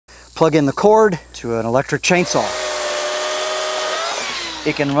plug in the cord to an electric chainsaw.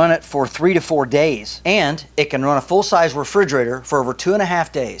 It can run it for 3 to 4 days, and it can run a full-size refrigerator for over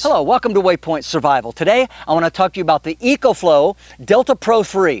 2.5 days. Hello, welcome to Waypoint Survival. Today, I want to talk to you about the EcoFlow DELTA Pro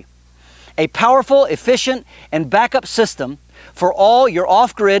 3, a powerful, efficient, and backup system for all your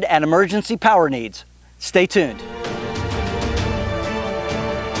off-grid and emergency power needs. Stay tuned.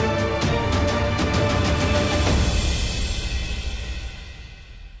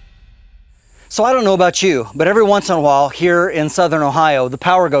 So I don't know about you, but every once in a while here in southern Ohio, the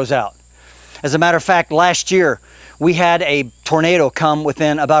power goes out. As a matter of fact, last year we had a tornado come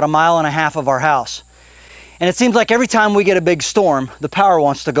within about 1.5 miles of our house. And it seems like every time we get a big storm, the power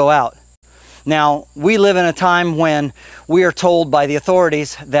wants to go out. Now, we live in a time when we are told by the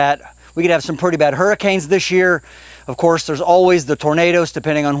authorities that we could have some pretty bad hurricanes this year. Of course, there's always the tornadoes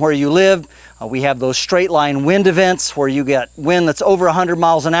depending on where you live. We have those straight line wind events where you get wind that's over 100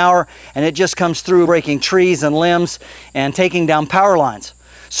 miles an hour and it just comes through breaking trees and limbs and taking down power lines.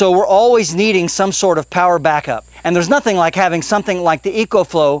 So we're always needing some sort of power backup. And there's nothing like having something like the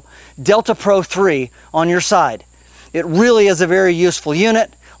EcoFlow DELTA Pro 3 on your side. It really is a very useful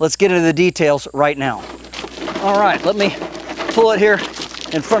unit. Let's get into the details right now. All right, let me pull it here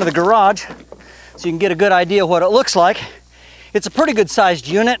in front of the garage so you can get a good idea of what it looks like. It's a pretty good sized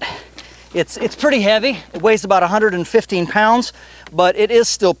unit. It's pretty heavy. It weighs about 115 pounds, but it is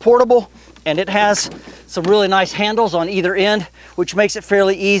still portable, and it has some really nice handles on either end, which makes it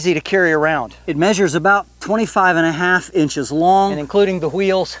fairly easy to carry around. It measures about 25.5 inches long, and including the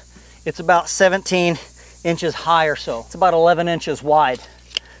wheels, it's about 17 inches high or so. It's about 11 inches wide.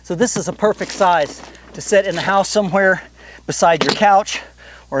 So this is a perfect size to set in the house somewhere beside your couch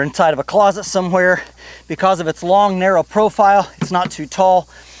or inside of a closet somewhere. Because of its long, narrow profile, it's not too tall,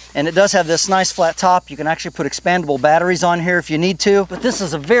 and it does have this nice flat top. You can actually put expandable batteries on here if you need to, but this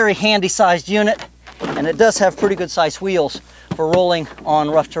is a very handy sized unit, and it does have pretty good sized wheels for rolling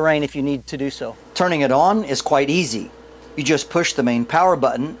on rough terrain if you need to do so. Turning it on is quite easy. You just push the main power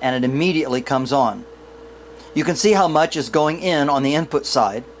button and it immediately comes on. You can see how much is going in on the input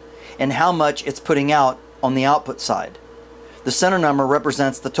side and how much it's putting out on the output side. The center number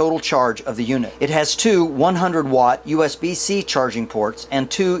represents the total charge of the unit. It has two 100-watt USB-C charging ports and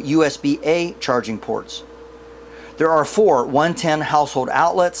two USB-A charging ports. There are four 110 household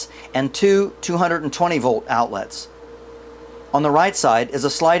outlets and two 220-volt outlets. On the right side is a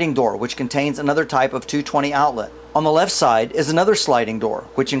sliding door which contains another type of 220 outlet. On the left side is another sliding door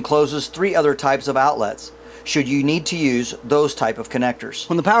which encloses three other types of outlets, should you need to use those type of connectors.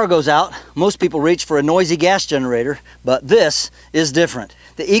 When the power goes out, most people reach for a noisy gas generator, but this is different.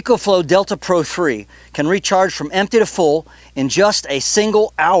 The EcoFlow DELTA Pro 3 can recharge from empty to full in just a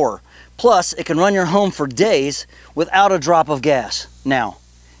single hour. Plus, it can run your home for days without a drop of gas. Now,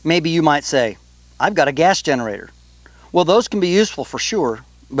 maybe you might say, I've got a gas generator. Well, those can be useful for sure,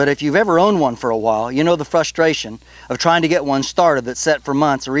 but if you've ever owned one for a while, you know the frustration of trying to get one started that's set for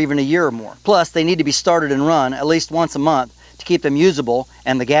months or even a year or more. Plus, they need to be started and run at least once a month to keep them usable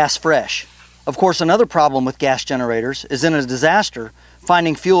and the gas fresh. Of course, another problem with gas generators is in a disaster,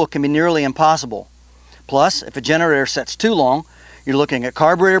 finding fuel can be nearly impossible. Plus, if a generator sets too long, you're looking at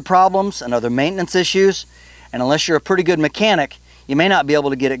carburetor problems and other maintenance issues, and unless you're a pretty good mechanic, you may not be able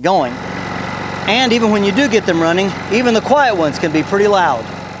to get it going. And even when you do get them running, even the quiet ones can be pretty loud.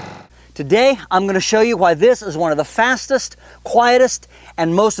 Today, I'm going to show you why this is one of the fastest, quietest,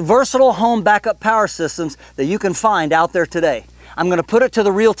 and most versatile home backup power systems that you can find out there today. I'm going to put it to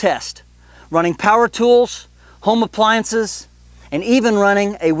the real test, running power tools, home appliances, and even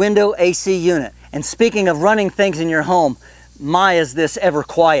running a window AC unit. And speaking of running things in your home, my is this ever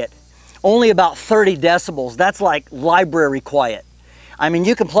quiet. Only about 30 decibels. That's like library quiet. I mean,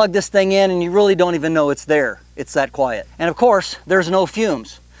 you can plug this thing in and you really don't even know it's there. It's that quiet. And of course, there's no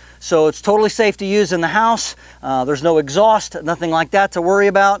fumes. So it's totally safe to use in the house. There's no exhaust, nothing like that to worry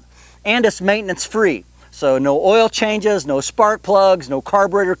about. And it's maintenance free. So no oil changes, no spark plugs, no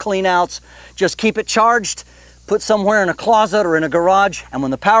carburetor cleanouts. Just keep it charged, put somewhere in a closet or in a garage, and when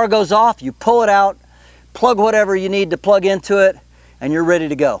the power goes off, you pull it out, plug whatever you need to plug into it, and you're ready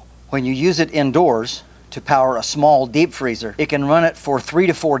to go. When you use it indoors to power a small deep freezer, it can run it for 3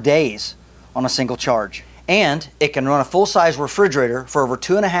 to 4 days on a single charge. And it can run a full-size refrigerator for over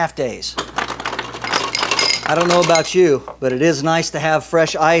 2.5 days. I don't know about you, but it is nice to have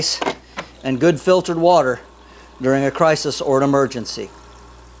fresh ice and good filtered water during a crisis or an emergency.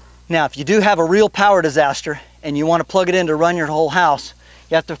 Now, if you do have a real power disaster and you want to plug it in to run your whole house,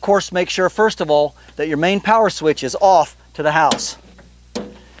 you have to, of course, make sure, first of all, that your main power switch is off to the house.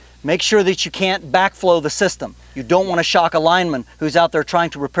 Make sure that you can't backflow the system. You don't want to shock a lineman who's out there trying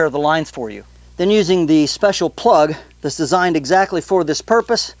to repair the lines for you. Then using the special plug that's designed exactly for this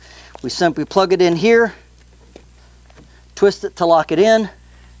purpose, we simply plug it in here, twist it to lock it in,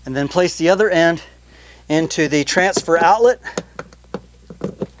 and then place the other end into the transfer outlet,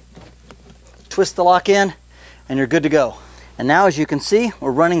 twist the lock in, and you're good to go. And now, as you can see,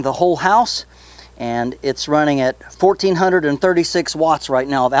 we're running the whole house, and it's running at 1436 watts right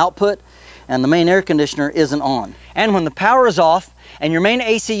now of output, and the main air conditioner isn't on. And when the power is off and your main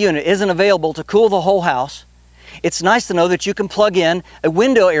AC unit isn't available to cool the whole house, it's nice to know that you can plug in a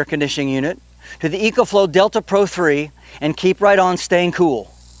window air conditioning unit to the EcoFlow DELTA Pro 3 and keep right on staying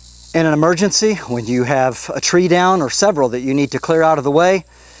cool. In an emergency, when you have a tree down or several that you need to clear out of the way,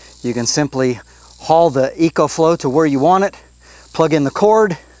 you can simply haul the EcoFlow to where you want it, plug in the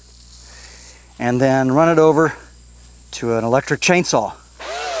cord, and then run it over to an electric chainsaw.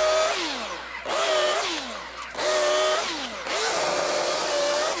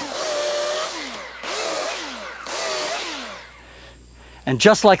 And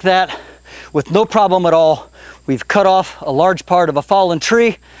just like that, with no problem at all, we've cut off a large part of a fallen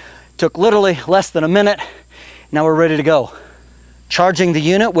tree. Took literally less than a minute. Now we're ready to go. Charging the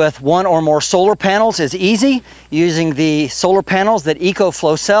unit with one or more solar panels is easy using the solar panels that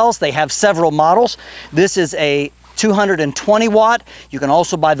EcoFlow sells. They have several models. This is a 220 watt. You can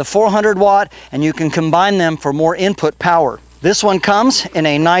also buy the 400 watt, and you can combine them for more input power. This one comes in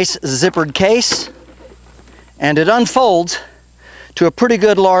a nice zippered case, and it unfolds to a pretty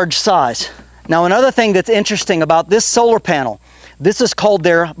good large size. Now, another thing that's interesting about this solar panel, this is called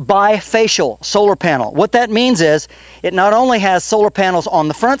their bifacial solar panel. What that means is it not only has solar panels on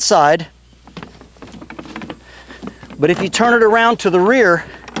the front side, but if you turn it around to the rear,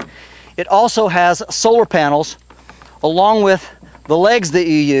 it also has solar panels along with the legs that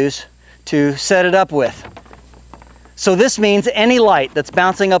you use to set it up with. So this means any light that's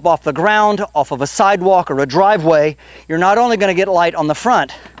bouncing up off the ground, off of a sidewalk or a driveway, you're not only going to get light on the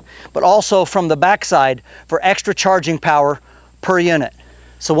front, but also from the backside for extra charging power per unit.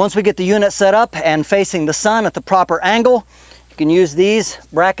 So once we get the unit set up and facing the sun at the proper angle, you can use these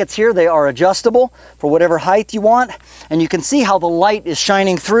brackets here. They are adjustable for whatever height you want, and you can see how the light is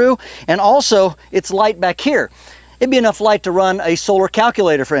shining through, and also it's light back here. It'd be enough light to run a solar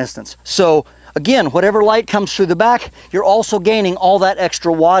calculator, for instance. So again, whatever light comes through the back, you're also gaining all that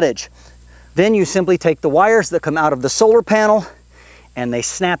extra wattage. Then you simply take the wires that come out of the solar panel and they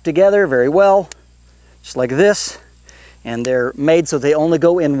snap together very well, just like this. And they're made so they only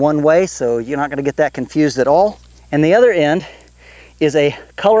go in one way, so you're not going to get that confused at all. And the other end is a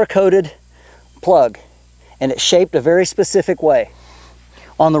color-coded plug, and it's shaped a very specific way.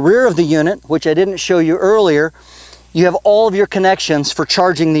 On the rear of the unit, which I didn't show you earlier, you have all of your connections for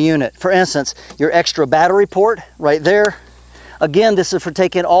charging the unit. For instance, your extra battery port right there. Again, this is for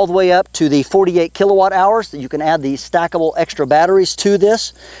taking it all the way up to the 48 kilowatt hours. You can add the stackable extra batteries to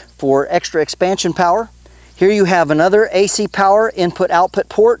this for extra expansion power. Here you have another AC power input-output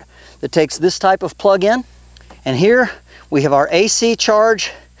port that takes this type of plug-in. And here we have our AC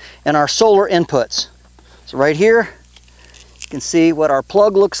charge and our solar inputs. So right here, you can see what our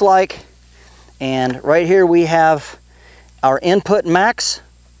plug looks like. And right here we have our input max.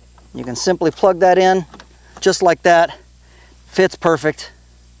 You can simply plug that in just like that. Fits perfect.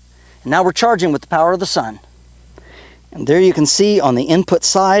 And now we're charging with the power of the sun. And there you can see on the input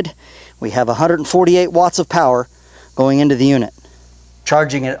side, we have 148 watts of power going into the unit.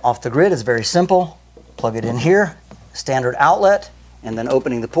 Charging it off the grid is very simple. Plug it in here, standard outlet, and then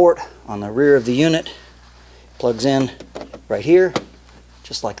opening the port on the rear of the unit. Plugs in right here,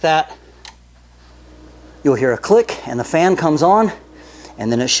 just like that. You'll hear a click and the fan comes on,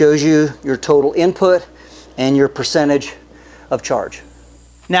 and then it shows you your total input and your percentage of charge.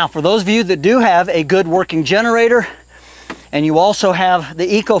 Now, for those of you that do have a good working generator and you also have the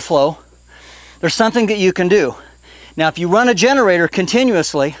EcoFlow, there's something that you can do. Now, if you run a generator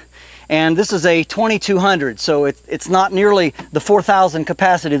continuously, and this is a 2200, so it's not nearly the 4000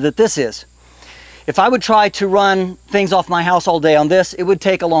 capacity that this is. If I would try to run things off my house all day on this, it would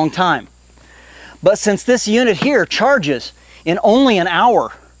take a long time. But since this unit here charges in only an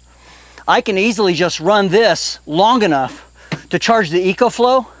hour, I can easily just run this long enough to charge the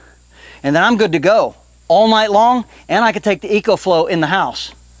EcoFlow, and then I'm good to go all night long, and I can take the EcoFlow in the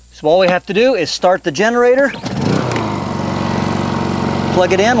house. So all we have to do is start the generator,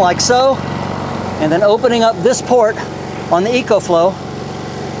 plug it in like so, and then opening up this port on the EcoFlow,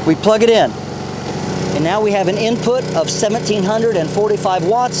 we plug it in. And now we have an input of 1745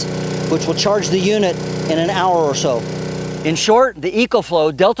 watts, which will charge the unit in an hour or so. In short, the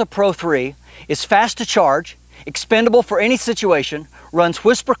EcoFlow DELTA Pro 3 is fast to charge, expendable for any situation, runs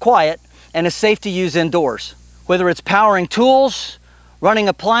whisper quiet, and is safe to use indoors. Whether it's powering tools, running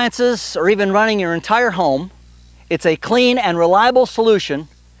appliances, or even running your entire home, it's a clean and reliable solution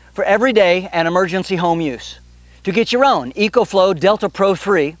for everyday and emergency home use. To get your own EcoFlow DELTA Pro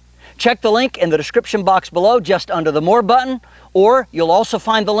 3, check the link in the description box below just under the More button, or you'll also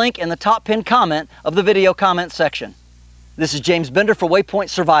find the link in the top pinned comment of the video comment section. This is James Bender for Waypoint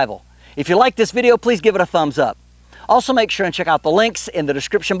Survival. If you like this video, please give it a thumbs up. Also make sure and check out the links in the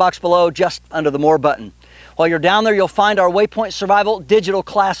description box below just under the More button. While you're down there, you'll find our Waypoint Survival digital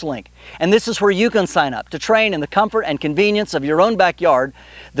class link. And this is where you can sign up to train in the comfort and convenience of your own backyard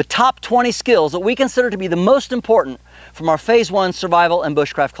the top 20 skills that we consider to be the most important from our Phase 1 Survival and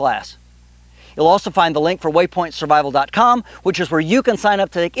Bushcraft class. You'll also find the link for waypointsurvival.com, which is where you can sign up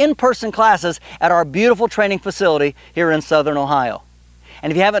to take in-person classes at our beautiful training facility here in Southern Ohio.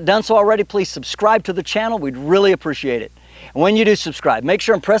 And if you haven't done so already, please subscribe to the channel. We'd really appreciate it. And when you do subscribe, make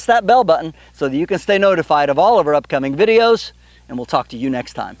sure and press that bell button so that you can stay notified of all of our upcoming videos, and we'll talk to you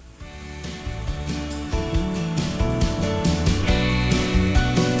next time.